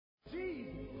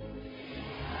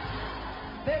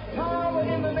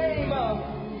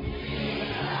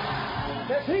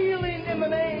There's healing in the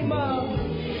name of.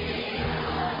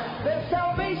 There's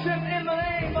salvation in the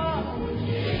name of.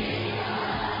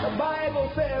 The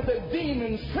Bible says that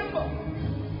demons tremble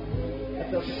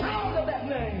at the sound of that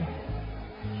name.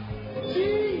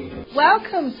 Jesus.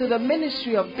 Welcome to the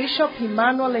ministry of Bishop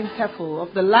Emmanuel Ntefo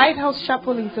of the Lighthouse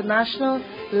Chapel International,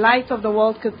 Light of the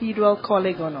World Cathedral,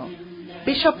 Kolegono.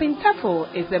 Bishop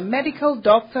Ntefo is a medical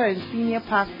doctor and senior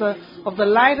pastor of the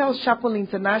Lighthouse Chapel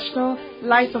International,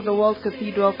 Light of the World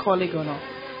Cathedral, Kolegono.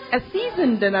 A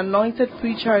seasoned and anointed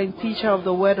preacher and teacher of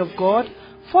the Word of God,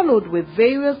 followed with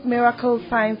various miracles,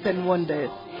 signs and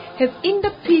wonders. His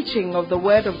in-depth teaching of the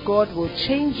Word of God will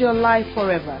change your life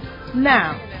forever.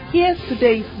 Now, here's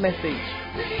today's message.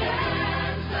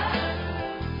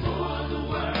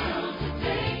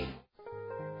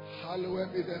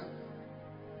 Hallowed be them.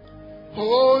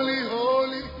 Holy,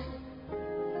 holy,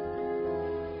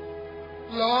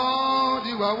 Lord,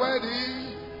 you are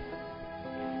worthy,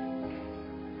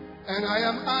 and I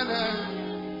am honored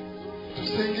to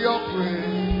sing your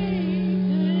praise.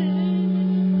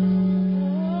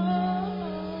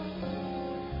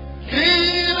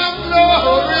 King of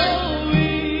glory,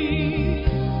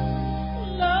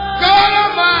 God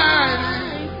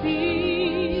Almighty,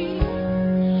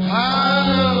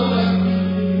 hallowed be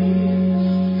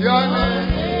your name.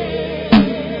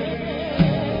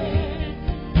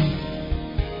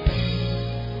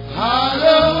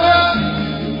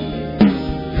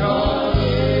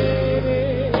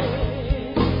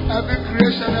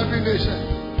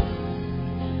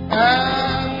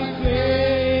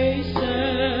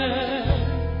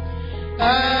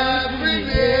 Every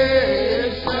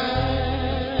nation,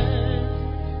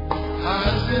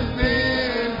 has been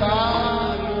made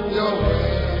by your way.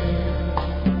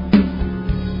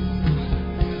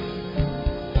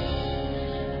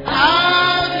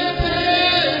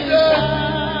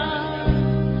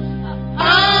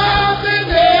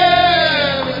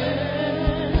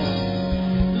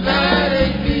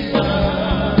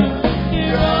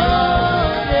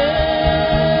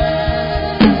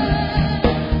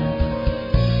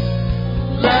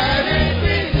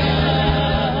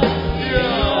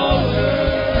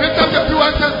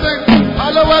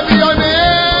 Hallowed be your name.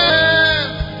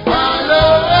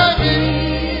 Hallowed be your name.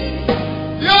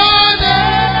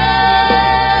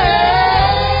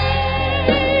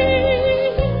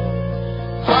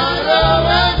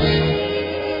 Hallowed be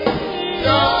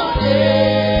your name.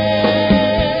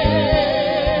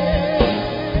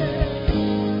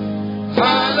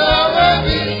 Hallowed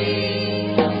be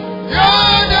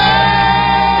your name.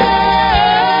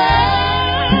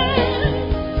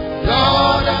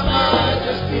 Lord of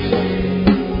majesty.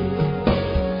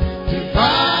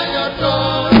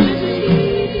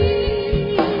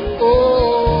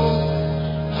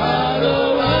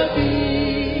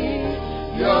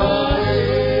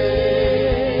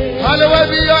 Hallowed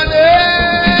be your name.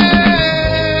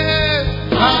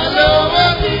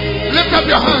 Hallowed be. Lift up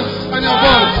your hands and your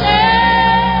voice.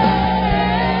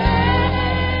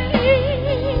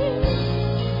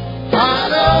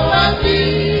 Hallowed be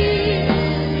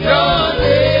your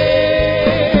name.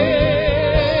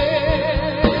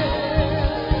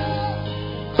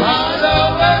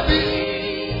 Hallowed be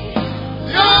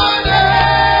your name.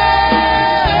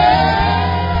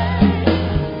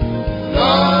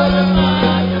 Lord of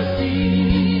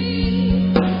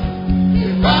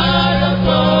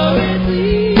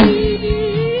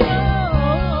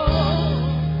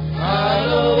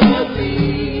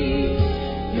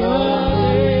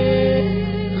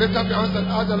lift up your hands and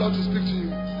ask the Lord to speak to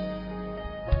you.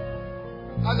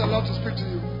 Ask the Lord to speak to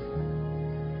you.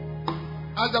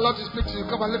 Ask the Lord to speak to you.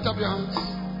 Come and lift up your hands.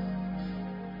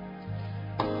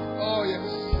 Oh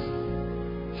yes.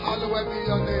 Hallowed be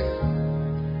your name.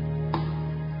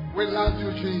 We love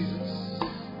you, Jesus.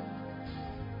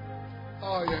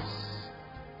 Oh yes.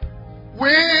 We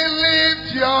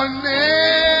lift your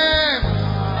name.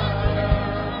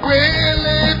 We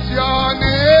lift your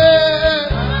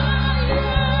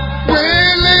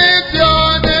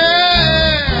name.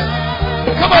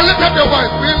 Come on, lift up your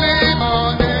voice. We lift your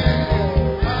name.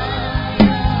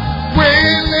 We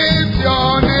lift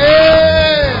your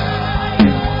name.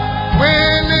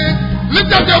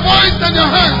 Lift up your voice and your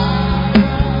hands.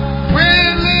 We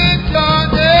lift your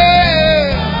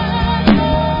name.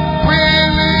 We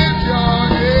lift your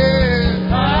name.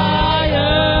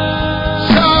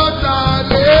 Shout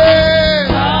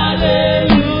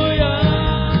hallelujah.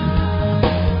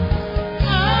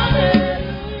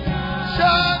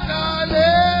 Shout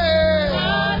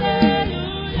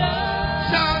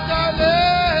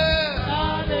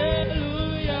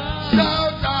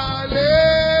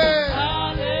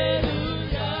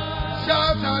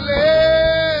Shout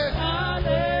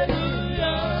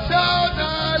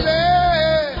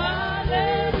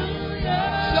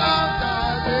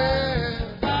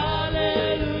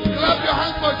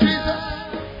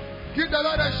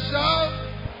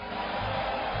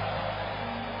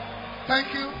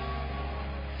thank you,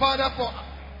 Father, for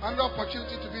another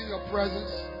opportunity to be in your presence.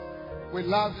 We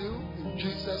love you in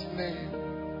Jesus' name.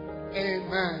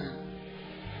 Amen.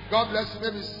 God bless you.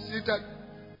 May be seated.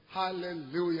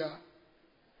 Hallelujah.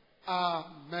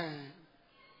 Amen.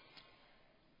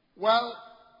 Well,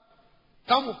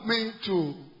 come with me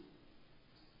to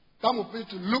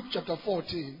Luke chapter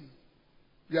 14.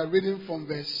 We are reading from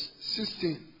verse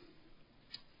 16.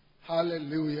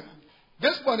 Hallelujah.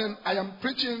 This morning I am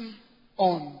preaching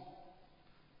on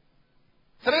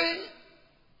 3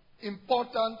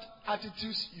 important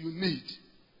attitudes you need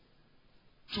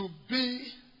to be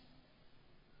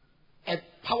a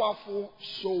powerful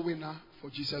soul winner for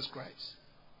Jesus Christ.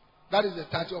 That is the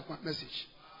title of my message.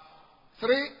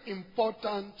 3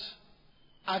 important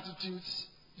attitudes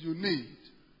you need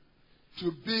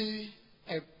to be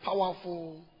a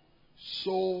powerful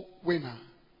soul winner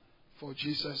for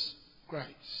Jesus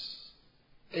Christ.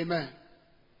 Amen.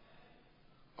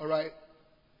 All right.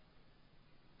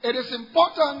 It is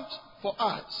important for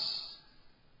us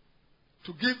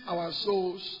to give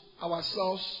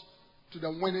ourselves to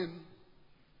the winning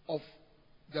of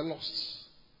the lost.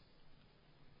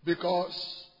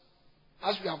 Because,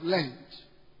 as we have learned,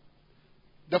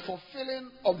 the fulfilling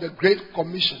of the Great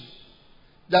Commission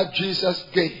that Jesus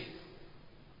gave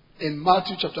in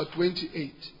Matthew chapter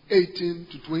 28, 18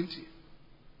 to 20,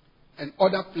 and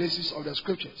other places of the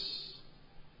scriptures,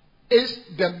 is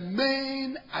the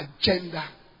main agenda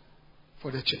for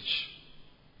the church.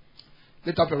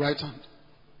 Lift up your right hand.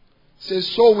 Say,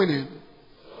 soul winning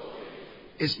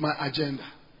is my agenda.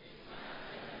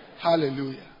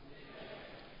 Hallelujah.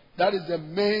 That is the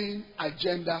main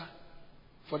agenda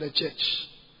for the church.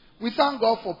 We thank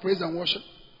God for praise and worship.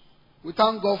 We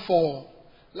thank God for,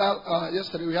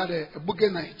 yesterday we had a boogie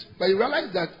night. But you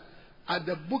realize that at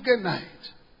the boogie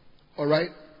night, all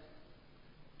right,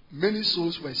 many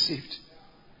souls were saved.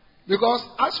 Because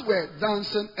as we're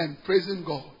dancing and praising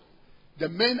God, the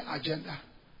main agenda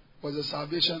was the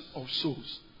salvation of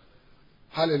souls.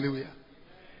 Hallelujah.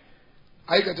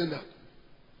 Are you getting that?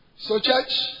 So,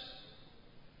 church,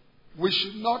 we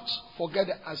should not forget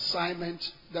the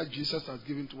assignment that Jesus has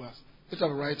given to us. Lift up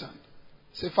your right hand.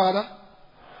 Say, Father,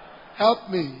 help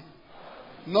me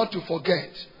not to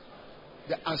forget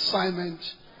the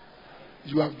assignment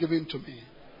you have given to me.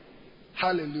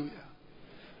 Hallelujah.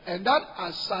 And that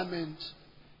assignment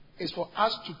is for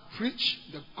us to preach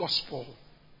the gospel.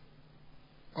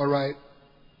 All right.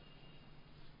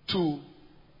 To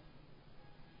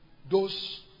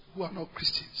those who are not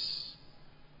Christians.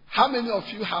 How many of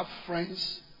you have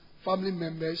friends, family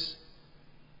members,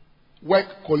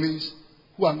 work colleagues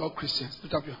who are not Christians?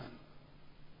 Put up your hand.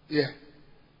 Yeah.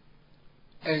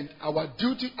 And our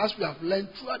duty, as we have learned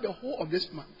throughout the whole of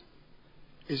this month,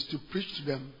 is to preach to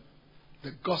them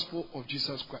the gospel of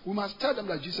Jesus Christ. We must tell them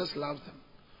that Jesus loves them.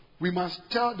 We must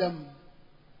tell them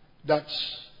that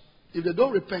if they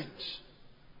don't repent,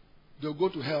 they'll go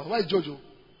to hell. Why is Jojo?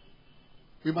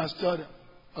 We must tell them.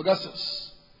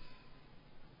 Augustus.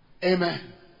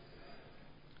 Amen.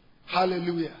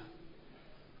 Hallelujah.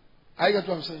 I get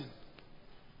what I'm saying.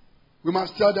 We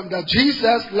must tell them that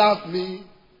Jesus loved me.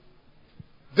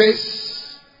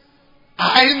 This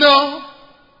I know,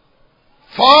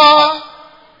 for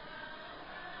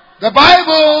the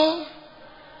Bible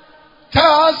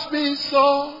tells me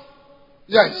so.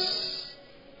 Yes.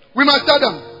 We must tell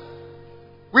them.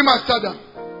 We must tell them.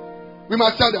 We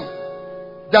must tell them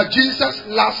that Jesus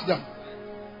loves them.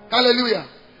 Hallelujah.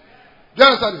 Do you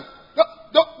understand it?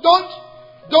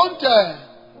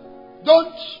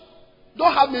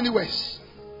 Don't have many ways.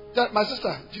 Tell my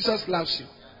sister, Jesus loves you.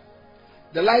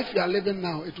 The life you are living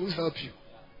now, it will help you.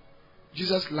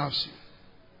 Jesus loves you.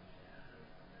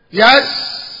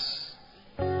 Yes,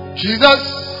 Jesus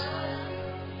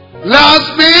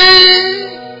loves me.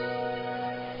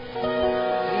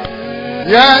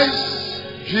 Yes,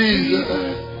 Jesus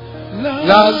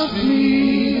loves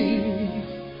me.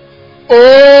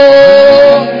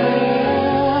 Oh,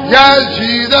 yes,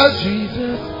 Jesus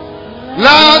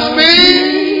loves me.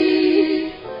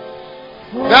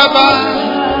 The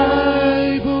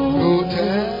Bible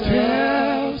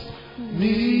tells me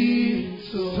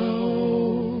so.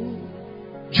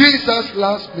 Jesus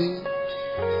loves me.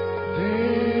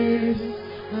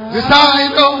 This I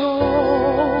know.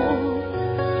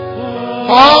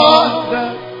 For the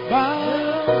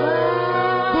Bible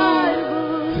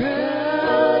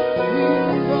tells me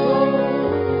so.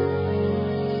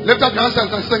 Lift up your hands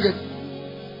and sing it.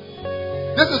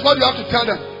 This is what you have to tell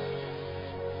them.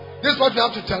 This is what you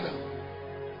have to tell them.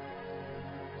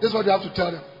 This is what you have to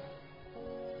tell them.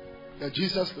 That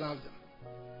Jesus loves them.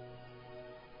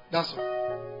 That's all.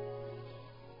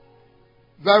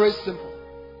 Very simple.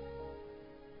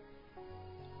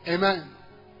 Amen.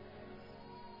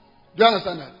 Do you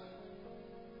understand that?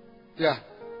 Yeah.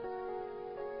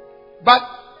 But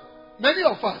many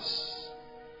of us,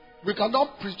 we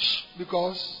cannot preach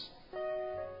because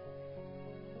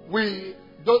we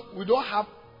don't have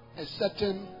a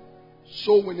certain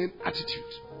soul winning attitude.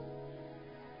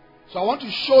 So I want to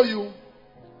show you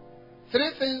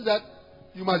 3 things that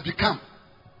you must become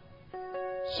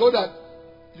so that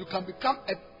you can become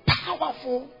a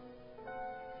powerful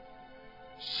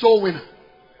soul winner.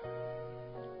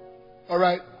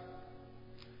 Alright.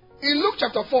 In Luke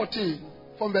chapter 14,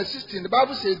 from verse 16, the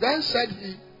Bible says, Then said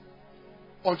he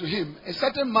unto him, A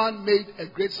certain man made a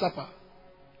great supper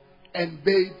and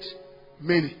bade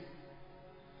many.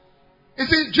 You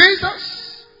see,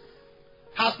 Jesus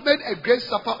has made a great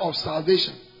supper of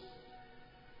salvation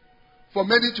for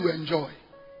many to enjoy.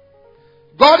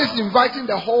 God is inviting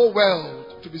the whole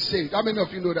world to be saved. How many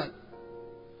of you know that?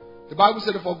 The Bible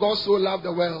said, For God so loved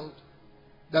the world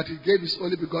that he gave his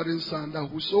only begotten Son, that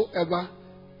whosoever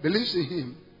believes in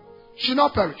him should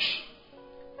not perish,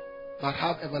 but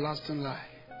have everlasting life.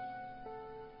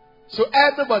 So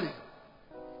everybody,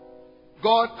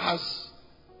 God has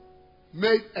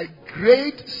made a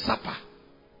great supper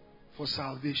for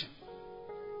salvation,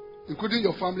 including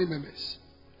your family members,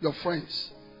 your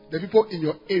friends, the people in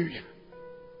your area.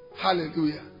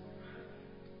 Hallelujah.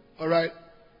 Alright.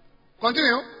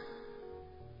 Continue.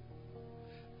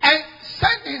 And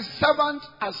sent his servant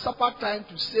at supper time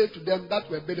to say to them that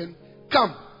were bidden,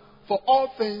 Come, for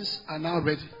all things are now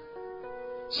ready.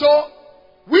 So,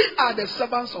 we are the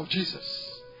servants of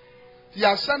Jesus. He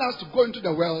has sent us to go into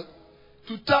the world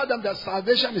to tell them that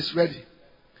salvation is ready.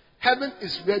 Heaven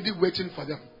is ready waiting for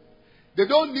them. They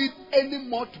don't need any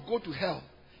more to go to hell.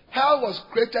 Hell was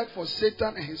created for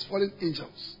Satan and his fallen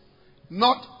angels,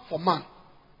 not for man.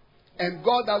 And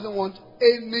God doesn't want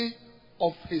any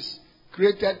of his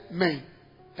created men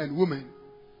and women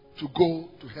to go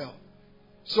to hell.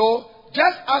 So,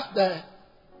 just as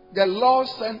the Lord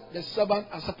sent the servant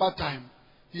at supper time,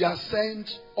 he has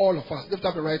sent all of us. Lift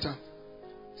up your right hand.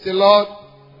 Say, Lord,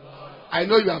 I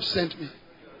know you have sent me,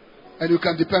 and you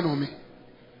can depend on me.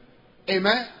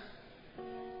 Amen.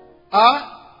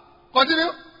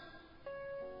 Continue.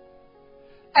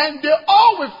 And they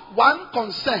all with one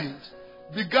consent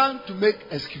began to make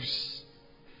excuse.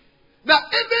 Now,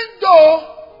 even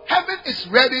though heaven is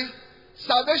ready,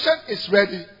 salvation is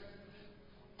ready,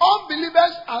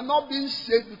 unbelievers are not being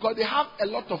saved because they have a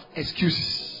lot of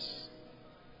excuses.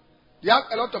 They have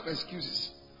a lot of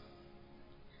excuses.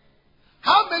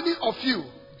 How many of you,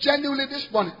 genuinely this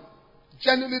morning,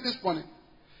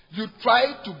 you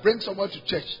tried to bring someone to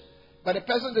church, but the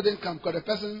person didn't come because the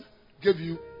person gave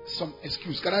you some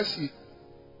excuse? Can I see?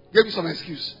 Gave you some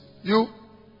excuse. You?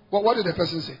 What did the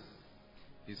person say?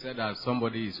 He said that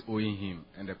somebody is owing him,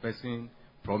 and the person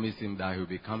promised him that he'll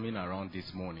be coming around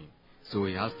this morning. So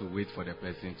he has to wait for the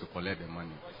person to collect the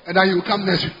money. And then he will come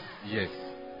next week? Yes.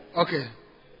 Okay.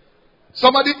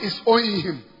 Somebody is owing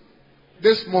him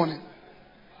this morning.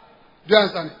 Do you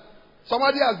understand it?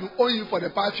 Somebody has been owing you for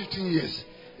the past 15 years.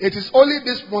 It is only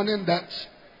this morning that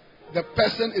the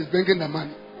person is bringing the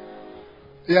money.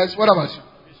 Yes, what about you?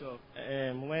 Bishop,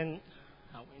 when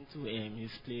I went to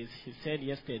his place, he said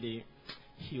yesterday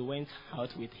he went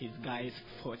out with his guys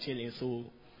for chilling, so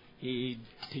he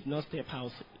did not step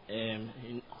out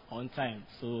on time.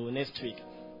 So next week.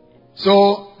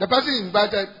 So the person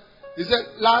invited, he said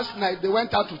last night they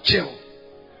went out to chill,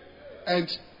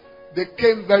 and they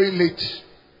came very late.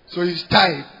 So he's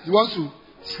tired. He wants to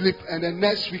sleep, and then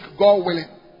next week, God willing,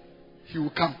 he will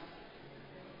come.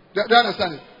 Do you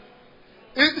understand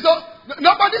it? So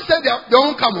nobody said they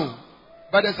won't come home,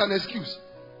 but there's an excuse.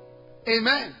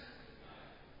 Amen.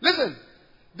 Listen,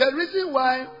 the reason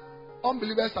why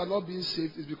unbelievers are not being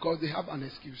saved is because they have an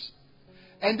excuse.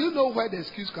 And do you know where the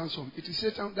excuse comes from? It is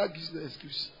Satan that gives the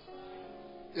excuse.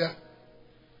 Yeah.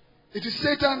 It is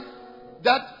Satan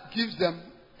that gives them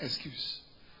excuse,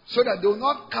 so that they will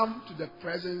not come to the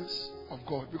presence of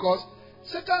God. Because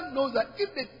Satan knows that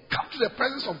if they come to the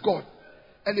presence of God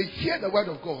and they hear the word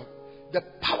of God, the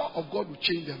power of God will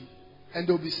change them and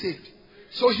they will be saved.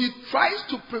 So he tries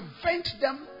to prevent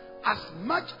them as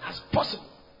much as possible.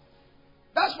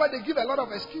 That's why they give a lot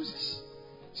of excuses.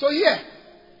 So here,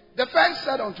 the first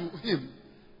said unto him,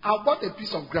 I bought a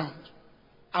piece of ground.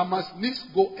 I must needs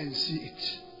go and see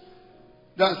it.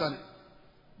 Do you understand it?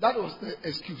 That was the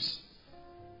excuse.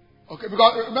 Okay,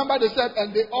 because remember they said,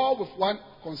 and they all with one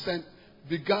consent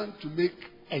began to make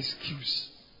excuse.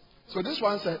 So this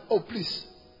one said, oh please,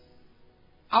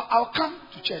 I'll come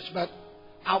to church, but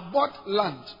I bought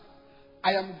land.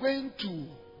 I am going to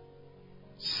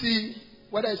see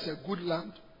whether it's a good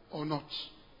land or not.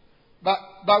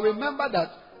 But remember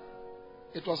that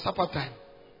it was supper time.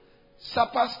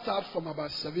 Supper starts from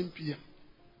about 7 p.m.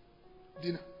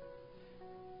 Dinner.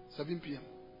 7 p.m.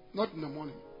 Not in the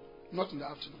morning. Not in the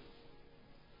afternoon.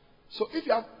 So if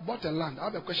you have bought a land, I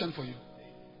have a question for you.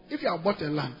 If you have bought a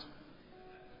land,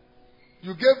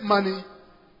 you gave money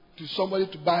to somebody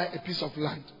to buy a piece of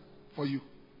land for you.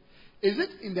 Is it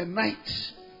in the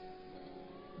night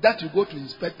that you go to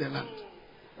inspect the land?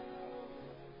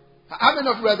 How many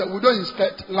of you are that we don't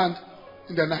inspect land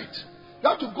in the night? You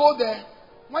have to go there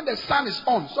when the sun is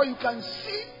on, so you can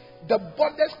see the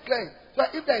borders clear. So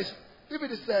if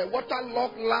it is a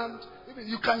waterlogged land,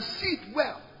 you can see it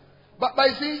well. But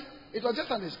you see, it was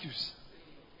just an excuse.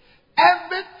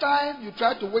 Every time you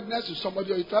try to witness to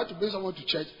somebody or you try to bring someone to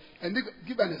church and they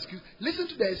give an excuse, listen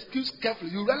to the excuse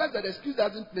carefully. You realize that the excuse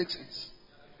doesn't make sense.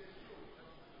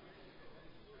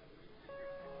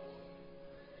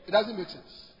 It doesn't make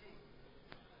sense.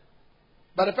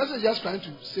 But the person is just trying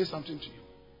to say something to you.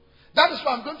 That is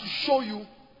why I'm going to show you,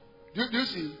 do you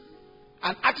see,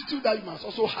 an attitude that you must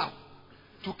also have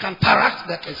to counteract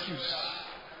that excuse.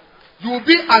 You will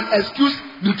be an excuse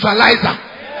neutralizer.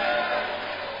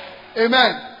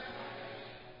 Amen.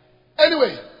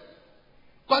 Anyway,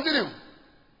 continue.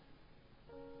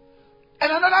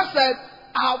 And another said,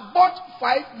 I have bought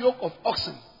 5 yoke of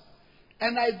oxen,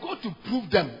 and I go to prove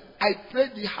them. I pray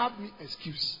they have me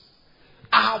excuse.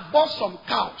 I have bought some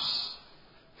cows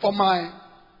for my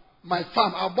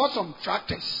farm. I have bought some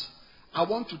tractors. I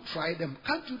want to try them.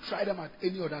 Can't you try them at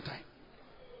any other time?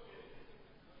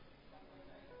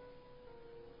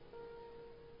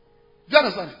 Do you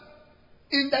understand?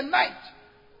 In the night,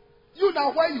 you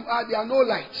know where you are, there are no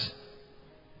lights.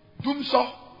 Dumso.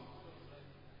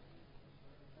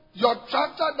 Your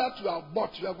tractor that you have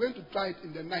bought, you are going to try it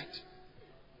in the night.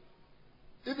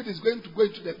 If it is going to go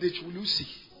into the ditch, will you see?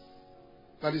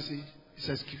 But you see, it's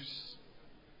an excuse.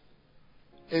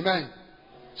 Amen.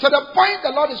 So the point the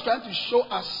Lord is trying to show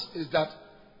us is that,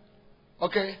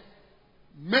 okay,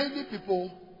 many people,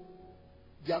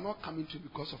 they are not coming to you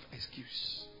because of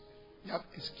excuse. They have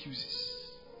excuses.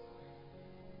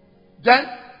 Then,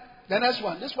 the next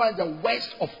one. This one is the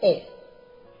worst of all.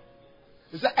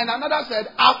 He said, and another said,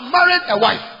 I've married a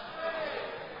wife,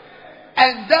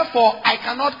 and therefore I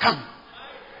cannot come.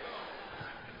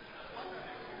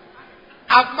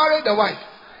 I've married a wife.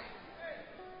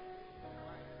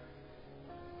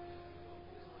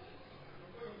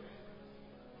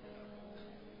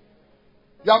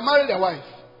 You have married a wife,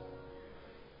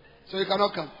 so you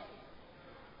cannot come.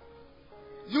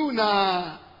 You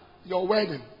now, your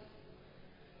wedding.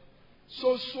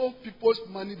 So people's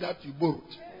money that you borrowed.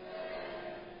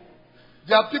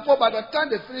 There are people, by the time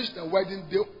they finish the wedding,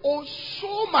 they owe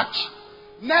so much.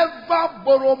 Never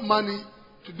borrow money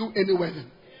to do any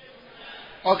wedding.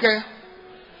 Okay?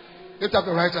 Lift up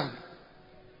your right hand.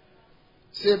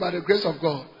 Say, by the grace of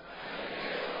God,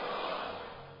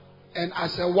 and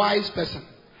as a wise person,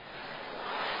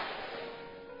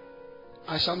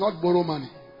 I shall not borrow money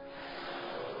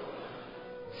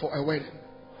for a wedding.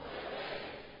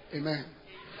 Amen.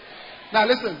 Now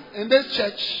listen, in this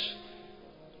church,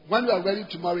 when we are ready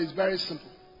to marry, it's very simple.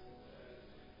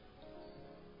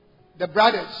 The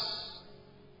brothers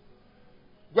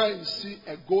go and see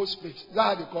a goldsmith. That's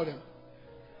how they call them.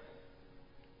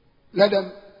 Let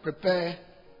them prepare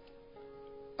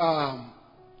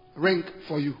ring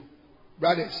for you.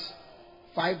 Brothers,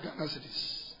 5 Ghana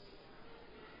cedis.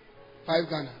 5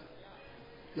 Ghana.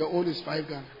 Your own is 5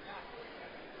 Ghana.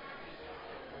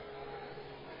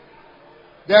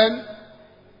 Then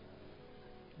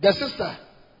the sister,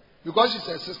 because she's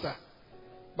a sister,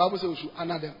 Bible says we should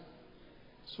honor them.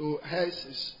 So hers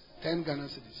is 10 Ghana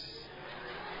cedis.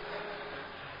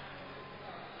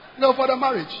 No, for the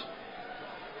marriage.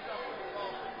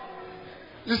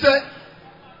 You say,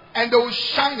 and they will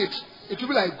shine it. It will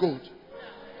be like gold.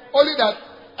 Only that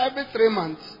every 3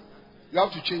 months you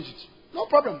have to change it. No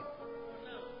problem.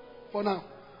 For now.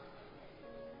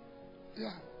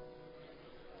 Yeah.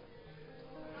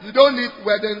 You don't need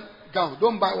wedding gown.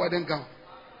 Don't buy wedding gown.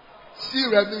 See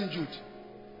Reverend Jude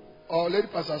or Lady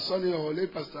Pastor Sonny or Lady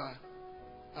Pastor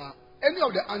any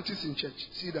of the aunties in church.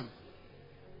 See them.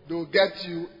 They will get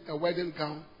you a wedding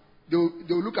gown. They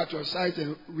will look at your size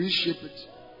and reshape it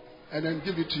and then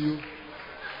give it to you.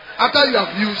 After you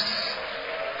have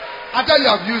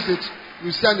used it,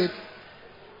 you send it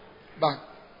back.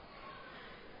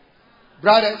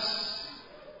 Brothers,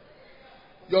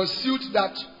 your suit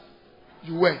that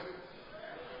you wear,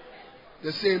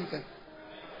 the same thing.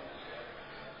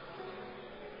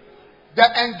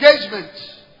 The engagement.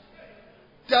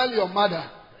 Tell your mother.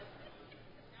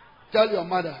 Tell your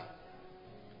mother.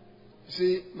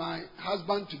 See, my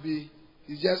husband to be,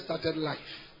 he just started life.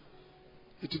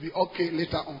 It will be okay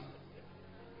later on.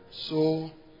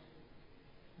 So,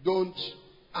 don't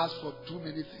ask for too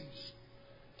many things.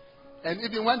 And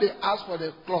even when they ask for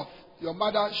the cloth, your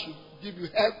mother should give you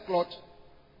hair cloth,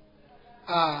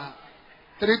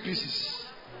 3 pieces.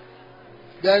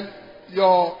 Then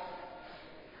your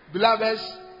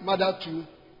beloved's mother too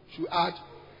should add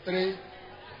 3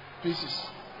 pieces.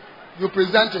 You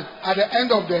present it. At the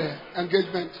end of the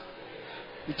engagement,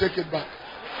 you take it back.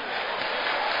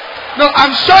 No,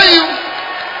 I'm showing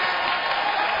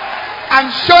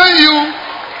you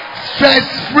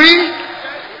stress-free,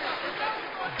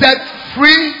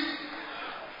 debt-free.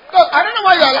 No, I don't know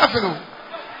why you are laughing. No.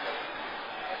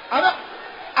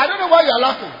 I don't know why you are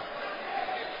laughing.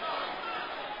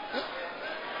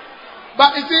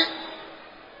 But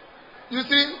you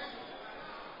see,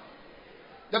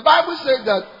 the Bible says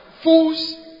that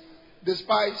fools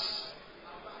despise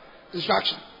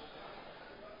instruction.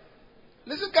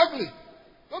 Listen carefully.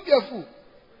 Don't be a fool.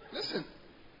 Listen.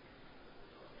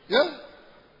 Yeah?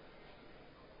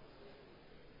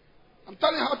 I'm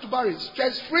telling you how to marry.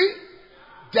 Stress-free,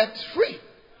 debt-free.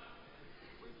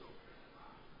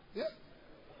 Yeah?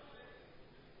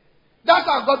 That's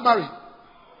how I got married.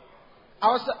 I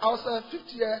was a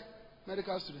 50-year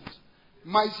medical student.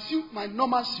 My suit, my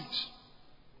normal suit,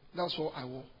 that's what I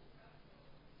wore.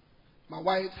 My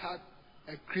wife had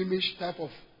a creamish type of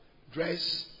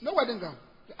dress. No wedding gown.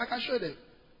 I can show you the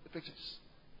pictures.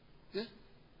 Yeah?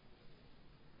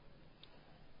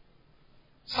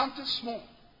 Something small.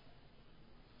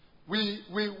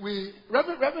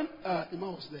 Reverend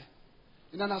Imam was there.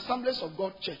 In an Assemblies of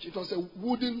God church. It was a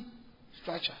wooden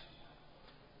structure.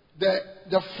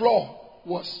 The floor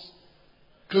was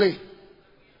clay.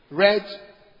 Red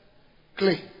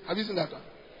clay. Have you seen that one?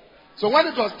 So when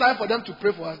it was time for them to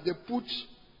pray for us, they put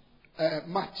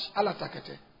mat, ala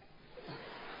takete.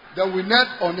 Then we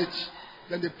knelt on it.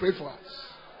 Then they prayed for us.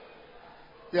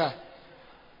 Yeah.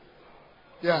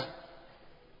 Yeah.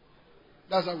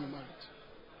 That's how we married.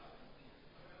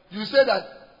 You say that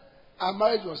our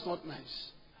marriage was not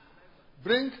nice.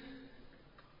 Bring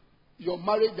your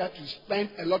marriage that you spend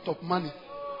a lot of money.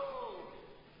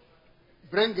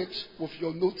 Bring it with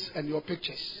your notes and your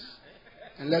pictures.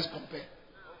 And let's compare.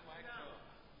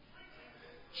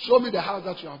 Show me the house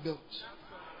that you have built.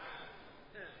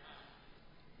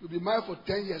 You'll be married for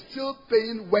 10 years, still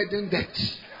paying wedding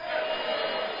debt.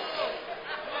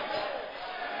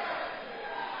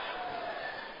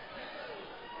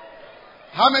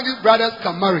 How many brothers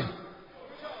can marry?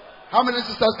 How many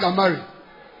sisters can marry?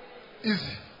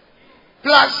 Easy.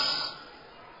 Plus,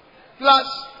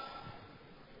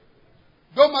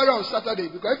 don't marry on Saturday,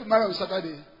 because if you marry on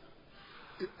Saturday,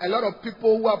 a lot of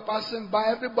people who are passing by,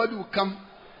 everybody will come.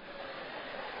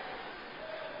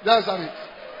 That's it.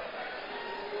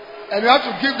 And you have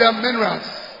to give them minerals.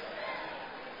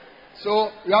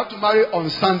 So you have to marry on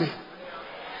Sunday.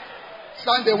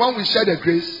 Sunday, when we share the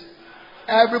grace,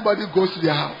 everybody goes to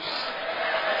their house.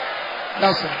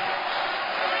 That's it.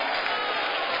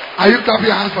 Are you clapping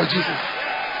your hands for Jesus?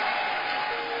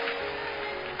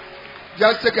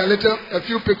 Just take a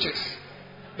few pictures.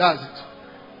 That's it.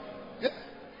 Yeah.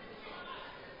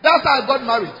 That's how I got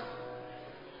married.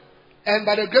 And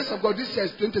by the grace of God, this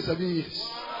says 27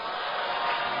 years.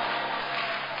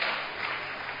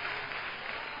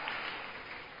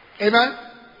 Amen?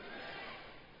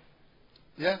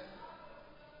 Yeah?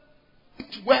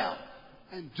 Eat well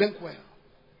and drink well.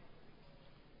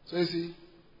 So you see,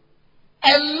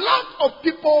 a lot of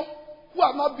people who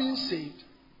are not being saved,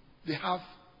 they have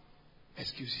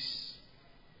excuses.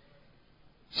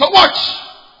 So watch.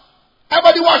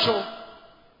 Everybody watch. Oh.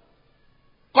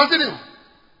 Continue.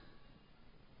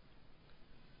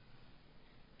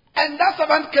 And that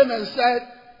servant came and said,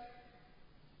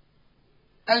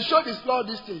 and showed his Lord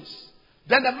these things.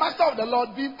 Then the master of the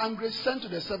Lord, being angry, sent to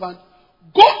the servant,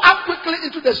 go up quickly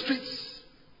into the streets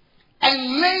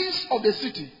and lanes of the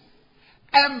city,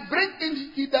 and bring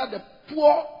in hither the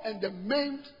poor and the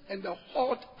maimed and the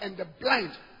halt and the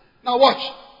blind. Now watch.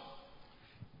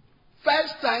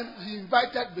 First time he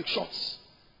invited the shots.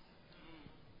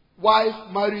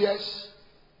 Wife, marriers,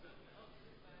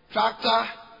 tractor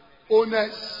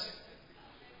owners,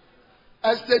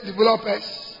 estate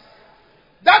developers.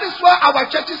 That is why our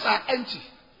churches are empty.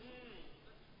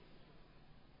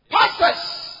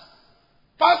 Pastors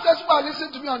who are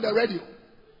listening to me on the radio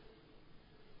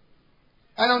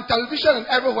and on television and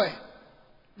everywhere.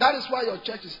 That is why your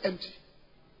church is empty.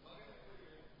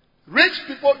 Rich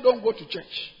people don't go to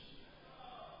church.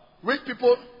 Rich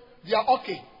people, they are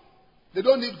okay. They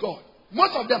don't need God.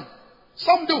 Most of them.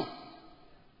 Some do.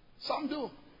 Some do.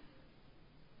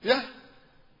 Yeah.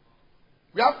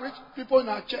 We have rich people in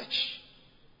our church.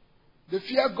 They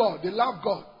fear God. They love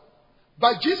God.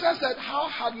 But Jesus said, how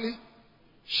hardly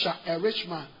shall a rich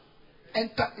man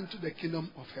enter into the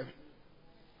kingdom of heaven?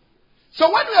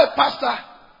 So when you're a pastor,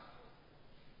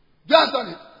 do you understand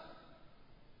it?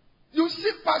 You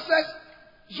see pastors,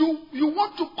 you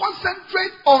want to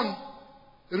concentrate on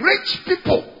rich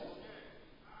people.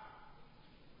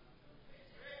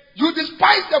 You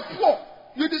despise the poor.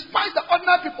 You despise the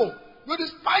ordinary people. You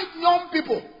despise young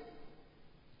people.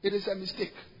 It is a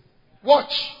mistake.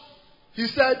 Watch. He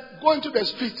said, go into the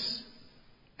streets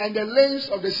and the lanes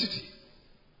of the city.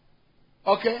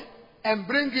 Okay? And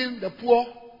bring in the poor,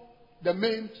 the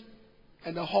maimed,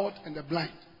 and the halt, and the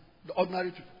blind. The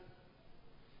ordinary people.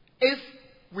 If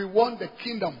we want the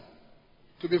kingdom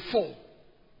to be full,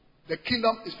 the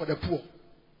kingdom is for the poor.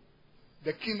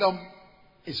 The kingdom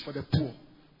is for the poor.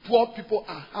 Poor people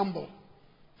are humble.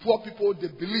 Poor people, they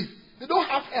believe. They don't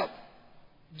have help.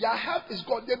 Their help is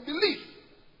God. They believe.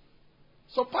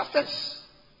 So pastors,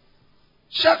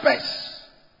 shepherds,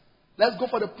 let's go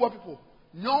for the poor people.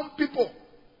 Young people,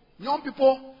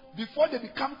 before they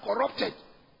become corrupted,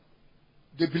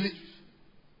 they believe.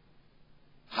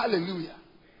 Hallelujah.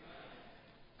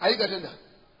 Are you getting that?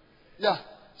 Yeah.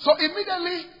 So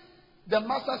immediately, the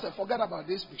master said, forget about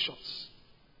these big shots.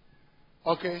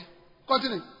 Okay.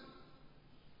 Continue.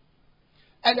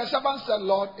 And the servant said,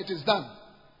 Lord, it is done,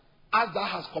 as thou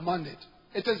hast commanded.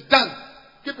 It is done.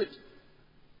 Keep it.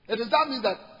 It is done means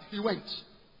that he went.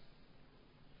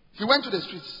 He went to the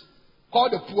streets,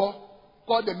 called the poor,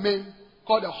 called the maimed,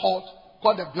 called the halt,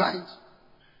 called the blind.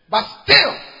 But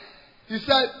still, he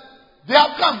said, they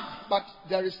have come, but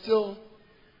there is still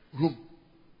room.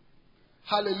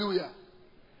 Hallelujah.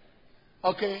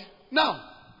 Okay. Now,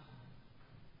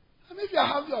 if you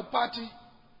have your party,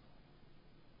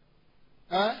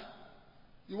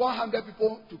 you want 100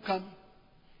 people to come,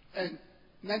 and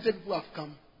 90 people have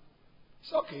come.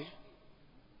 It's okay.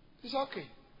 It's okay.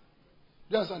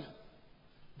 You understand?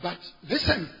 But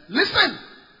listen.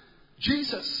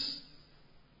 Jesus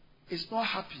is not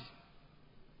happy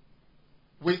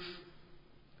with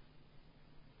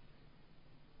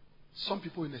some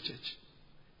people in the church.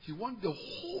 He wants the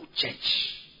whole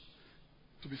church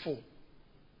to be full.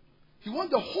 He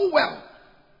wants the whole world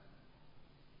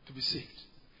to be saved.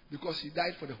 Because he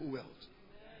died for the whole world.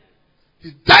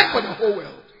 He died for the whole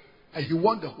world. And he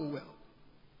wants the whole world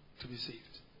to be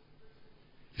saved.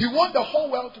 He wants the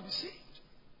whole world to be saved.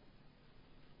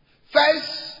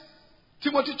 First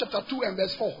Timothy chapter 2 and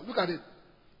verse 4. Look at it.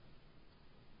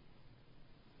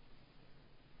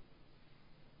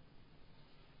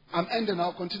 I'm ending.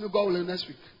 I'll continue God willing next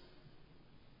week.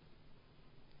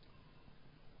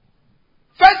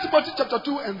 First Timothy chapter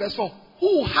 2 and verse 4.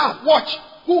 Who have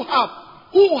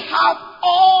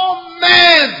all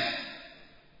men.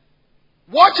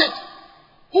 Watch it.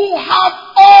 Who have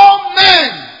all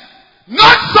men.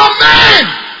 Not some men.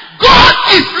 God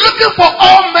is looking for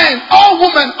all men, all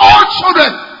women, all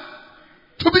children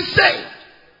to be saved.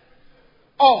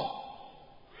 All.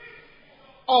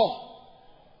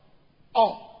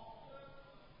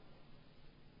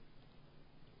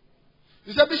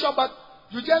 You said, Bishop, but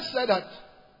you just said that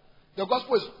the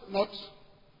gospel is not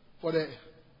for the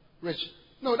rich.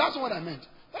 No, that's not what I meant.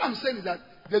 What I'm saying is that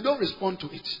they don't respond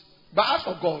to it. But as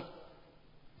for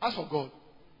God,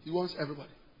 He wants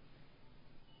everybody.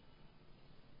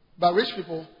 But rich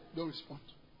people don't respond.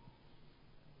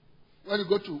 When you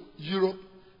go to Europe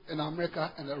and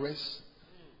America and the rest,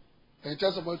 and you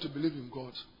tell somebody to believe in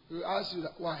God, they will ask you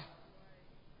that why.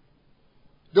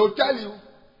 They will tell you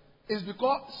it's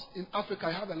because in Africa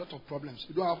you have a lot of problems.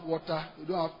 You don't have water, you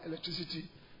don't have electricity,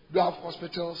 you don't have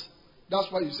hospitals.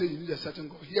 That's why you say you need a certain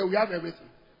God. Here we have everything.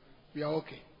 We are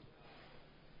okay.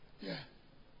 Yeah.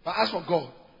 But as for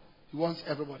God, He wants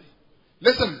everybody.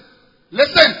 Listen.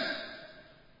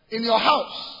 In your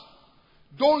house,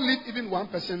 don't leave even one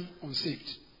person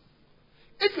unsaved.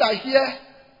 If you are here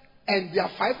and there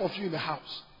are 5 of you in the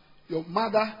house, your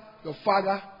mother, your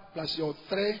father, plus your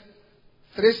three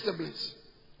siblings,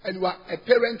 and you are a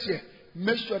parent here,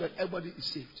 make sure that everybody is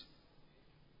saved.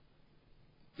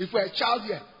 If you are a child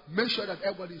here, make sure that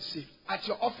everybody is saved. At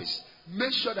your office,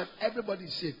 make sure that everybody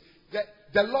is saved.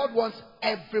 The Lord wants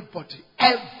everybody.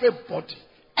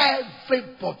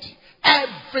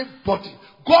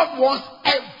 God wants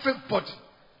everybody.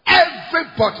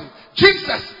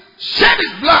 Jesus shed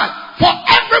His blood for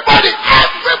everybody.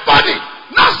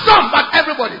 Not some, but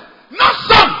everybody. Not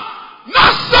some,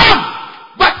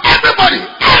 but everybody.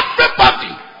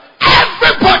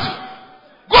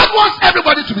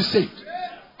 saved.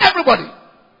 Everybody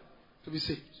to be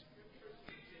saved.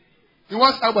 He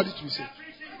wants everybody to be saved.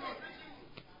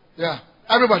 Yeah,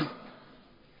 everybody.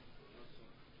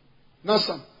 Not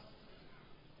some.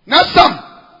 Not some.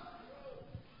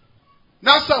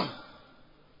 Not some.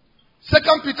 2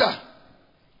 Peter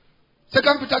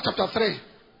chapter 3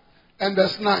 and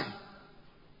verse 9.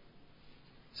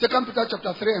 2 Peter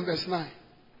chapter 3 and verse 9.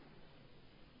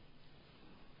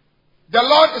 The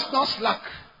Lord is not slack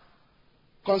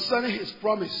concerning his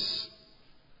promise,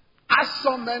 as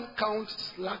some men count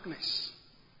slackness,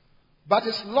 but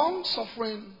is long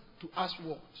suffering to us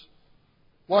what?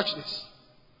 Watch this.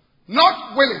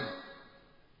 Not willing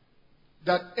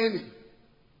that any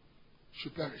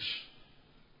should perish,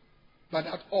 but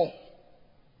that all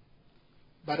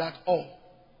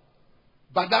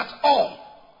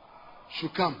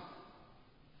should come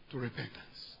to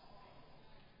repentance.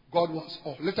 God wants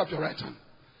all. Lift up your right hand.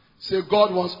 Say,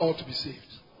 God wants all to be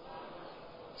saved.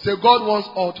 Say, God wants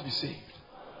all to be saved.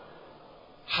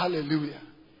 Hallelujah.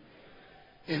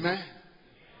 Amen.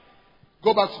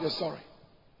 Go back to the story.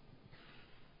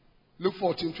 Luke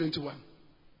 14:21.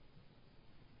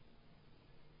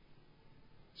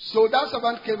 So that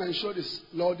servant came and showed his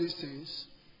Lord these things.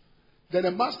 Then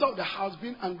the master of the house,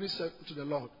 being angry, said to the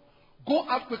Lord, go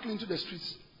out quickly into the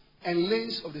streets and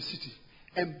lanes of the city,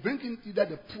 and bring in either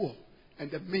the poor and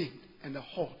the maimed and the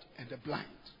halt and the blind.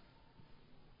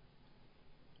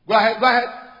 Go ahead.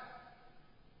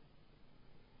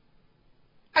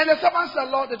 And the servant said,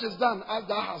 Lord, it is done as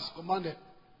thou hast commanded,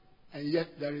 and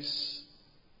yet there is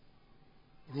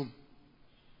room.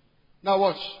 Now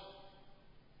watch.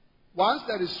 Once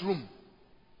there is room,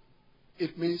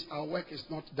 it means our work is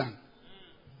not done.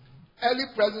 Early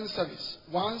present service,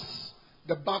 once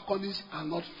the balconies are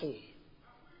not full,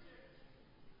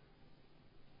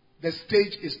 the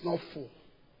stage is not full,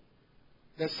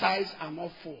 the sides are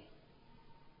not full.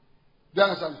 Do you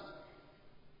understand?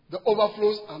 The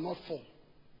overflows are not full.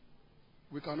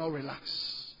 We cannot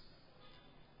relax.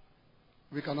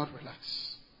 We cannot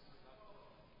relax.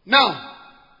 Now,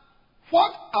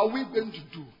 what are we going to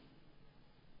do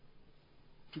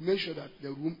to make sure that the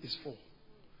room is full?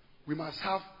 We must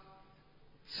have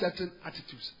certain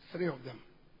attitudes, 3 of them.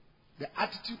 The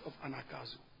attitude of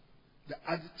Anagkazo, the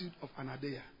attitude of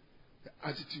Anadeia, the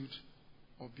attitude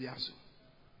of Biazo.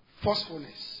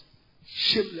 Forcefulness,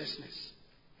 shamelessness,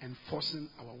 and forcing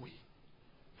our way.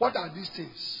 What are these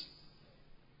things?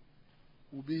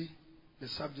 Will be the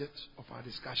subject of our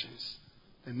discussions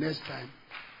the next time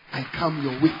I come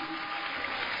your way.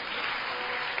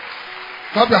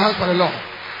 Clap your hands for the Lord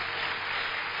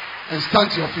and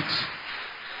stand to your feet.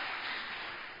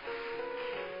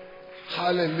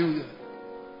 Hallelujah.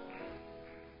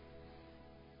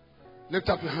 Lift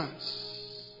up your hands.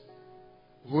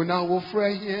 Una wo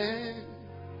freye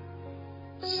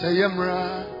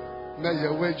sayemra na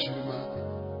yewe juma.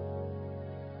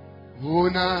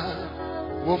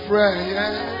 Una wo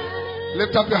freye.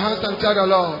 Lift up your hands and tell the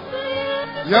Lord.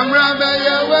 Yemra na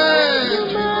yewe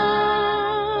juma.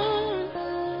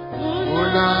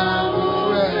 Una wo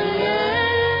freye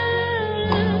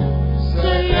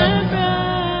sayemra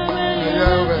na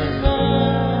yewe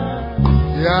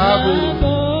Yabu.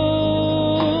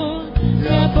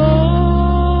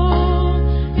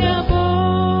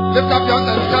 Lift up your hands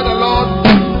and tell the Lord,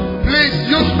 please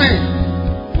use me.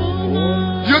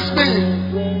 Use me.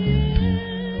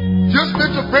 Use me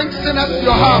to bring sinners to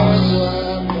your house.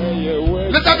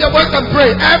 Lift up your voice and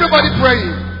pray. Everybody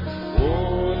praying.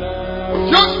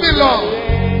 Use me, Lord,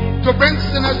 to bring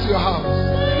sinners to your house.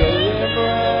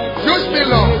 Use me,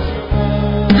 Lord.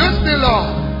 Use me,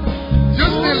 Lord.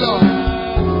 Use me, Lord.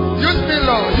 Use me,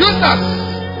 Lord. Use us.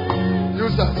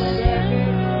 Use us.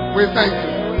 We thank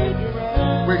you.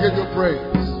 We give you praise.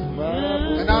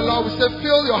 And now, Lord, we say,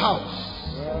 fill your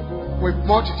house with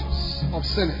multitudes of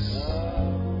sinners.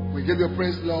 We give you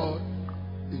praise, Lord,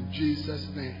 in Jesus'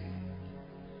 name.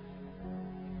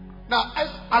 Now,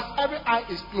 as every eye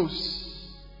is closed,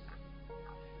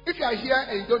 if you are here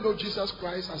and you don't know Jesus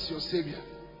Christ as your Savior,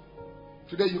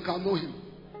 today you can know Him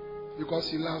because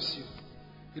He loves you.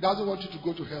 He doesn't want you to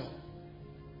go to hell.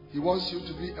 He wants you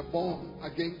to be a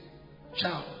born-again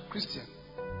child, Christian,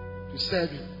 to serve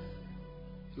Him.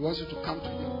 He wants you to come to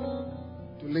Him,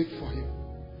 to live for Him.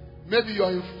 Maybe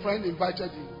your friend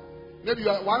invited you. Maybe you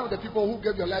are one of the people who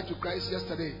gave your life to Christ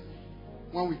yesterday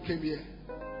when we came here.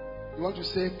 You want to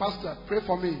say, Pastor, pray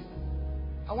for me.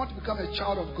 I want to become a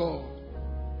child of God.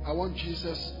 I want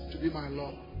Jesus to be my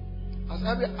Lord. As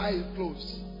every eye is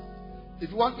closed,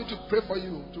 if you want me to pray for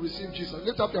you to receive Jesus,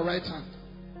 lift up your right hand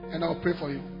and I'll pray for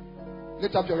you.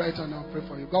 Lift up your right hand and I'll pray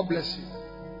for you. God bless you.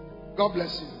 God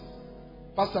bless you.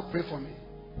 Pastor, pray for me.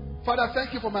 Father,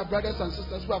 thank you for my brothers and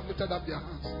sisters who have lifted up their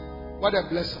hands. What a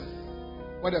blessing.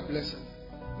 What a blessing.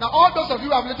 Now, all those of you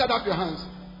who have lifted up your hands,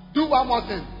 do one more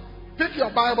thing. Pick your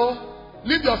Bible,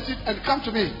 leave your seat, and come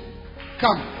to me.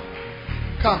 Come.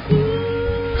 Come.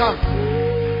 Come.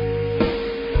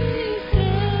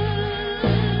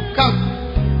 Come.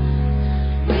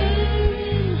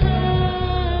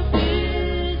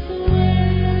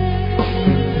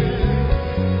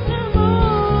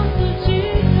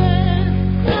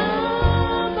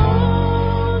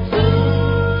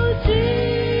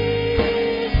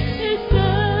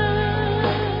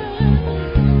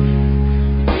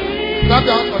 Clap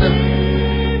your hands for them.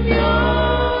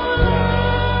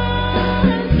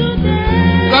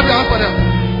 Clap your hands for them.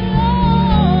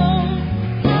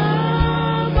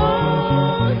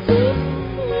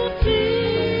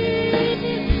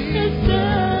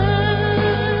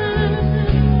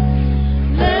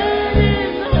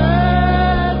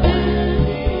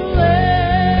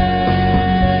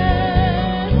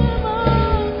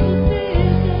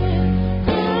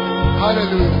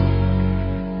 Hallelujah.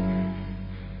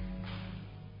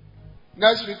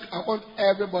 Next week, I want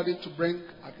everybody to bring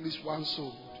at least one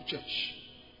soul to church.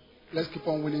 Let's keep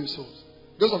on winning souls.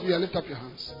 Those of you who lift up your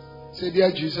hands. Say, dear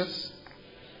Jesus,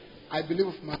 I believe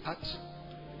with my heart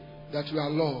that you are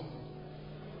Lord.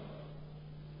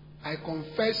 I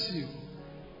confess you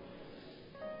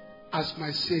as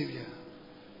my Savior.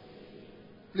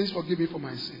 Please forgive me for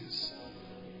my sins.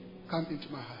 Come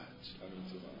into my heart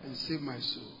and save my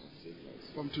soul.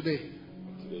 From today,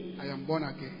 I am born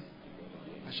again.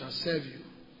 I shall serve you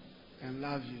and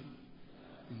love you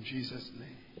in Jesus'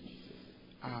 name.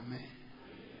 Amen.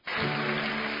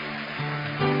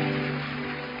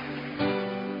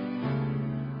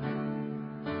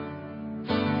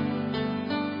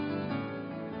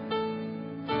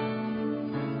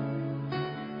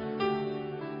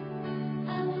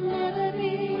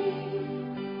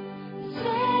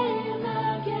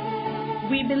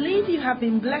 We believe you have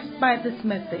been blessed by this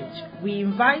message. We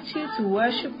invite you to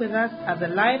worship with us at the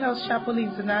Lighthouse Chapel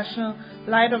International,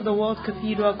 Light of the World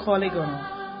Cathedral,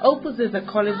 Colegono, opposite the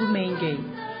Kolebu main gate.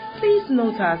 Please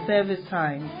note our service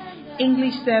times.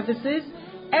 English services,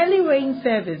 early rain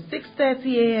service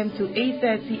 6:30 a.m. to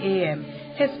 8:30 a.m.,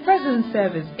 His Presence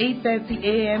service 8:30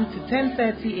 a.m. to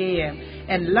 10:30 a.m.,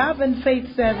 and Love and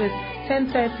Faith service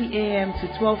 10:30 a.m. to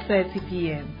 12:30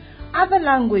 p.m. Other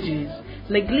languages: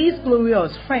 L'Église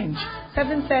Glorieuse French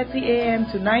 7:30 a.m.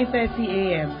 to 9:30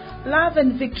 a.m., Love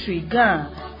and Victory Ghana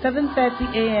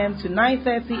 7:30 a.m. to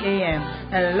 9:30 a.m.,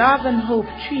 and Love and Hope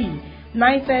Tree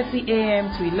 9:30 a.m.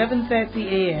 to 11:30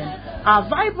 a.m. Our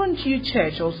Vibrant Youth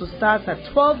Church also starts at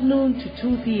 12 noon to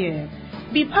 2 p.m.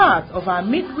 Be part of our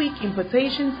midweek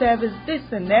impartation service this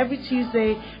and every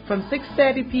Tuesday from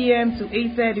 6:30 p.m. to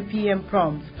 8:30 p.m.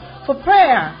 prompt. For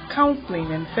prayer,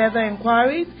 counseling, and further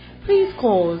inquiries, please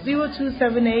call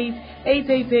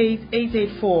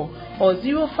 0278-888-884 or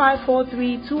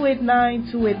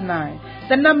 0543-289-289.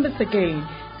 The numbers again,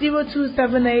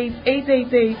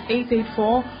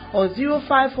 0278-888-884 or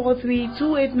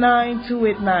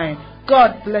 0543-289-289.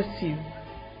 God bless you.